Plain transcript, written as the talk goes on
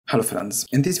Hello friends,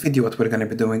 in this video what we're going to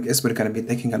be doing is we're going to be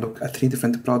taking a look at 3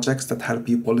 different projects that help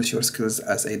you polish your skills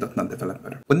as a .NET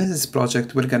developer. Within this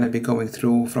project we're going to be going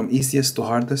through from easiest to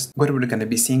hardest, where we're going to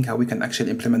be seeing how we can actually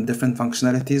implement different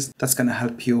functionalities that's going to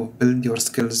help you build your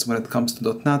skills when it comes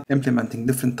to .NET, implementing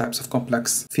different types of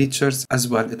complex features. As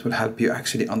well, it will help you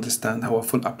actually understand how a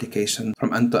full application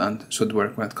from end to end should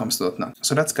work when it comes to .NET.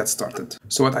 So let's get started.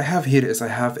 So what I have here is I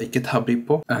have a GitHub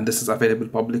repo, and this is available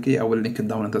publicly. I will link it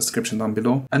down in the description down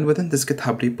below. And within this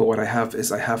GitHub repo, what I have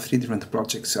is I have 3 different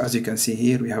projects. So as you can see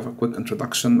here, we have a quick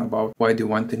introduction about why do you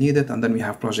want to need it, and then we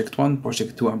have project 1,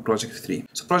 project 2, and project 3.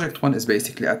 So project 1 is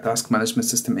basically a task management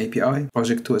system API,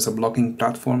 project 2 is a blogging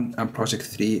platform, and project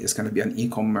 3 is going to be an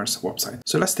e-commerce website.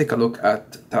 So let's take a look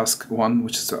at task 1,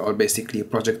 which is, or basically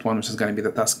project 1, which is going to be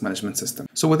the task management system.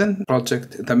 So within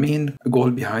project, the main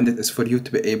goal behind it is for you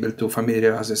to be able to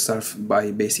familiarize yourself by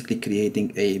basically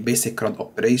creating a basic CRUD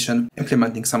operation,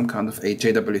 implementing some kind of a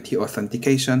JWT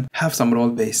authentication, have some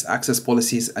role-based access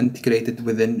policies integrated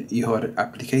within your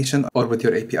application or with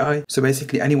your API. So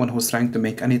basically anyone who's trying to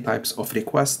make any types of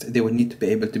request, they will need to be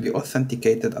able to be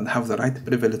authenticated and have the right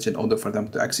privilege in order for them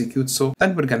to execute. So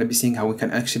then we're going to be seeing how we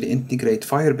can actually integrate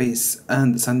Firebase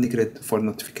and SendGrid for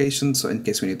notifications. So in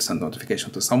case we need to send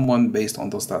notification to someone based on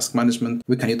those task management,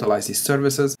 we can utilize these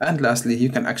services. And lastly, you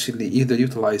can actually either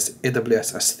utilize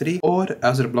AWS S3 or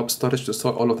Azure Blob Storage to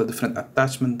store all of the different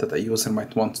attachments that a user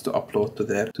might want to upload to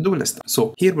their to-do list.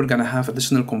 So here we're going to have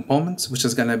additional components, which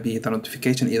is going to be the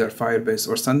notification, either Firebase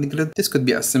or SendGrid. This could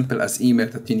be as simple as email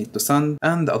that you need to send,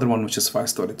 and the other one, which is file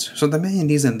storage. So the main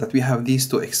reason that we have these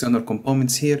 2 external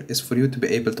components here is for you to be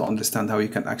able to understand how you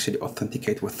can actually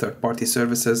authenticate with third-party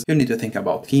services. You need to think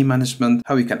about key management,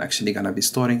 how you can actually going to be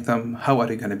storing them, how are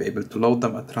you going to be able to load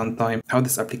them at runtime, how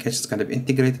this application is going to be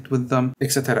integrated with them,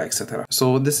 etc., etc.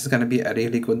 So this is going to be a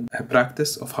really good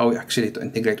practice of how actually to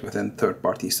integrate within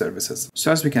third-party services.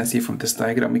 So as we can see from this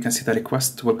diagram, we can see the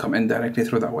request will come in directly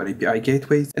through our API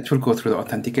gateways. It will go through the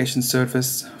authentication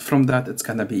service. From that, it's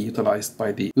going to be utilized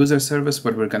by the user service,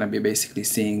 where we're going to be basically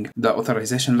seeing the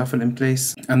authorization level in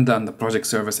place, and then the project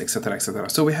service, etc., etc.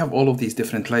 So we have all of these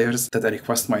different layers that a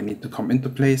request might need to come into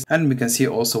place, and we can see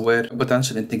also where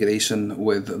potential integration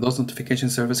with those notification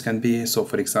service can be. So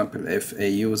for example, if a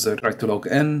user tries to log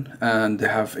in and they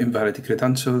have invalid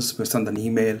credentials, we'll send an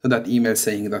email to that email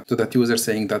saying that to that user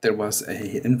saying that there was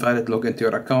a invalid login to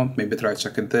your account, maybe try to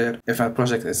check it there. If a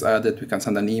project is added, we can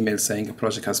send an email saying a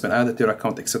project has been added to your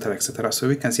account, etc., etc. So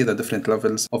we can see the different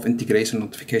levels of integration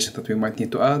notification that we might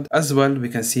need to add. As well, we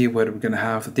can see where we're going to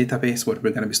have a database where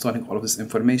we're going to be storing all of this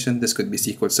information. This could be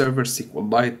SQL Server,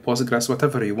 SQLite, Postgres,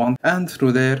 whatever you want. And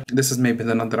through there, this is maybe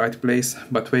not the right place,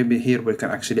 but maybe here we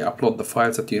can actually upload the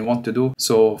files that you want to do.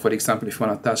 So for example, if you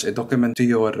want to attach a document to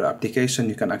your application,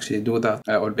 you can actually do that,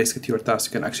 or basically to your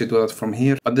task, you can actually do that from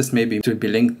here. But this maybe it will be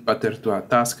linked better to a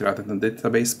task rather than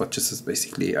database, but this is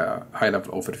basically a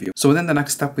high-level overview. So within the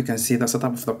next step, we can see the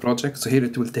setup of the project. So here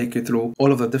it will take you through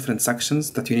all of the different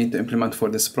sections that you need to implement for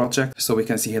this project. So we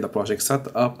can see here the project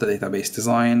setup, the database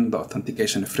design, the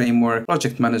authentication framework,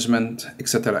 project management,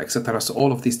 etc., etc. So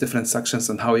all of these different sections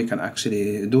and how you can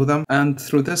actually do them. And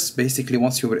through this, basically,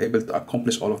 once you were able to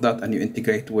accomplish all of that and you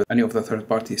integrate with any of the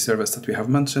third-party service that we have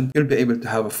mentioned, you'll be able to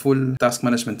have a full task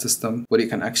management system where you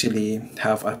can actually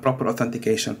have a proper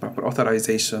authentication, proper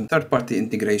authorization, third-party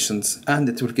integrations, and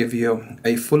it will give you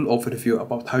a full overview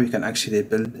about how you can actually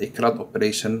build a CRUD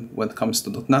operation when it comes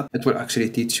to .NET. It will actually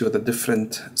teach you the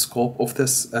different scope of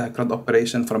this CRUD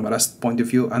operation from a REST point of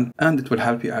view, and it will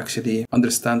help you actually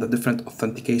understand the different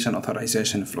authentication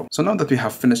authorization flow. So now that we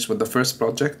have finished with the first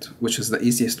project, which is the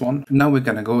easiest one, now we're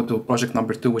going to go to project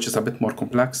number 2, which is a bit more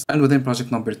complex. And within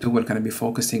project number 2, we're going to be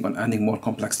focusing on adding more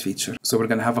complex features. So we're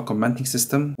going to have a commenting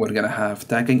system, we're going to have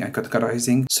tagging and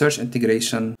categorizing, search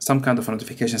integration, some kind of a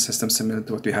notification system similar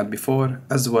to what we had before,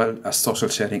 as well as social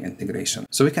sharing integration.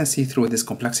 So we can see through this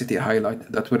complexity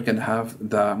highlight that we're going to have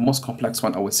the most complex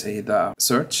one, I would say, the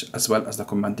search, as well as the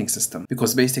commenting system,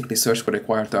 because basically search will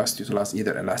require us to utilize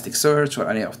either Elasticsearch or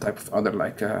any type of other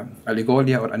like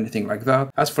Algolia or anything like that.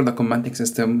 As for the commenting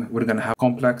system, we're going to have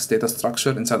complex data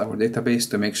structure inside our database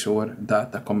to make sure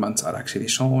that the comments are actually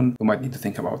shown. We might need to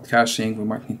think about caching. We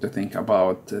might need to think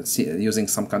about using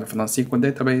some kind of a non-SQL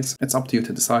database. It's up to you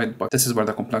to decide, but this is where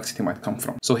the complexity might come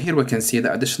from. So here we can see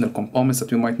the additional components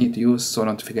that we might need to use. So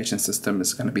notification system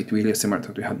is going to be really similar to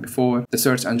what we had before. The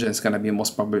search engine is going to be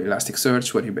most probably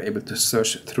Elasticsearch, where you'll be able to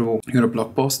search through your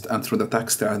blog post and through the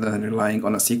text rather than relying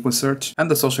on a SQL search. And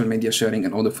the social media sharing,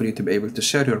 in order for you to be able to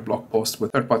share your blog post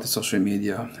with third-party social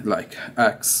media like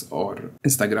X or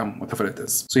Instagram, whatever it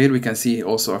is. So here we can see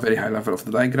also a very high level of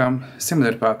the diagram,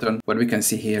 similar pattern where we can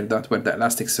see here that where the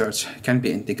Elasticsearch Elasticsearch can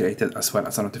be integrated, as well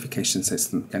as a notification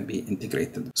system can be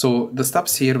integrated. So the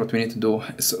steps here, what we need to do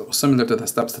is similar to the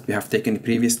steps that we have taken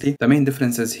previously. The main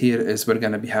differences here is we're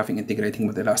going to be having integrating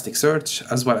with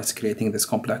Elasticsearch, as well as creating this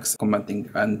complex commenting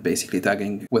and basically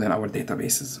tagging within our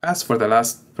databases. As for the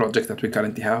last project that we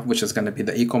currently have, which is going to be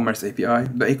the e-commerce API,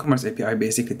 the e-commerce API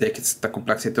basically takes the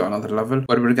complexity to another level,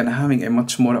 where we're going to having a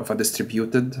much more of a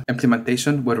distributed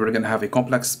implementation, where we're going to have a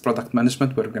complex product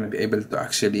management, where we're going to be able to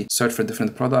actually search for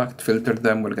different products, filter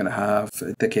them. We're going to have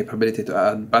the capability to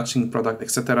add batching product,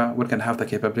 etc. We're going to have the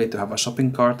capability to have a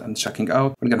shopping cart and checking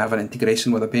out. We're going to have an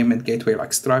integration with a payment gateway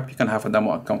like Stripe. You can have a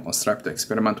demo account on Stripe to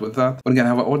experiment with that. We're going to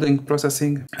have an ordering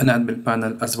processing, an admin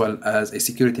panel, as well as a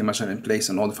security measure in place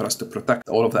in order for us to protect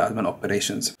all of the admin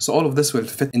operations. So all of this will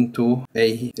fit into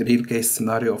a real case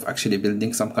scenario of actually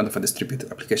building some kind of a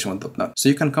distributed application with .NET. So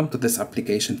you can come to this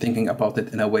application thinking about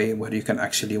it in a way where you can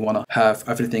actually want to have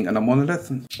everything in a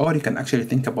monolith, or you can actually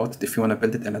think about it if you want to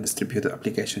build it in a distributed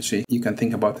application. So you can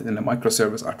think about it in a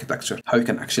microservice architecture, how you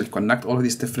can actually connect all of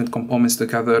these different components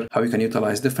together, how you can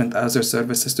utilize different Azure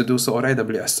services to do so, or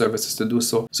AWS services to do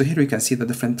so. So here we can see the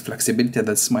different flexibility that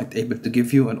this might able to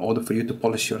give you in order for you to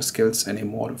polish your skills in a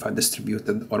more of a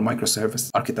distributed or microservice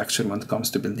architecture when it comes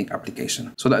to building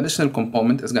application. So the additional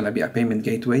component is going to be a payment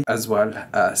gateway, as well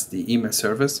as the email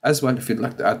service. As well, if you'd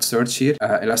like to add search here,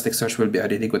 Elasticsearch will be a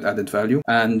really good added value,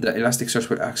 and Elasticsearch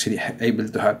will actually able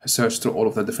to help search through all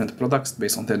of the different products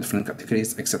based on their different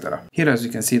categories, etc. Here, as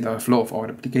you can see, the flow of our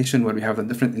application, where we have the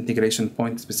different integration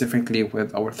points specifically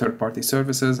with our third-party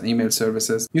services, email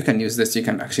services. You can use this, you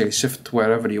can actually shift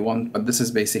wherever you want, but this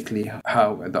is basically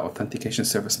how the authentication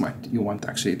service you want to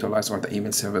actually utilize, or the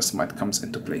email service might comes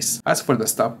into place. As for the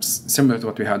steps, similar to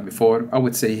what we had before, I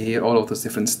would say here all of those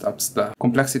different steps, the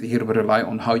complexity here will rely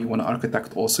on how you want to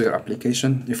architect also your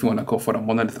application, if you want to go for a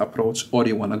monolith approach or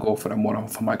you want to go for a more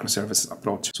of a microservices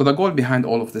approach. So the goal behind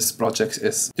all of these projects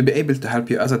is to be able to help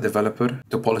you as a developer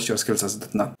to polish your skills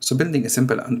as .NET. So building a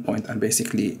simple endpoint and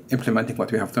basically implementing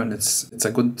what we have done, it's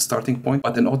a good starting point,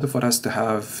 but in order for us to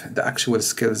have the actual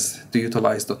skills to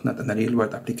utilize .NET in a real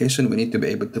world application, we need to be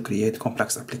able to create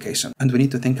complex application, and we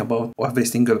need to think about every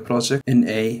single project in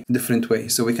a different way.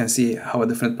 So we can see how a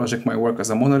different project might work as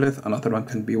a monolith, another one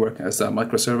can be working as a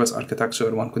microservice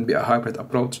architecture, one could be a hybrid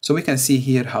approach. So we can see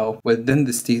here how within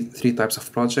these three types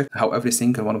of project, how every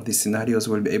single one of these scenarios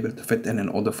will be able to fit in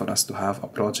order for us to have a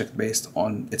project based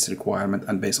on its requirement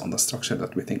and based on the structure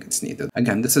that we think it's needed.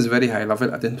 Again, this is very high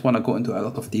level. I didn't want to go into a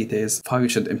lot of details of how you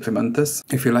should implement this.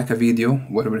 If you like a video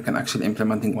where we can actually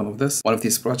implementing one of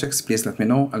these projects, please let me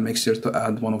know. I'll make sure to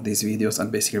add one of these videos,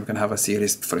 and basically we can have a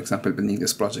series, for example, building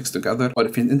these projects together. Or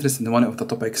if you're interested in one of the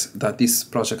topics that these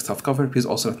projects have covered, please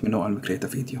also let me know and we'll create a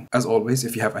video. As always,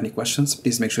 if you have any questions,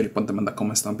 please make sure you put them in the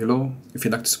comments down below. If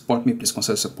you'd like to support me, please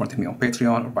consider supporting me on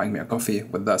Patreon or buying me a coffee.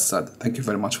 With that said, thank you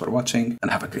very much for watching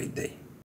and have a great day.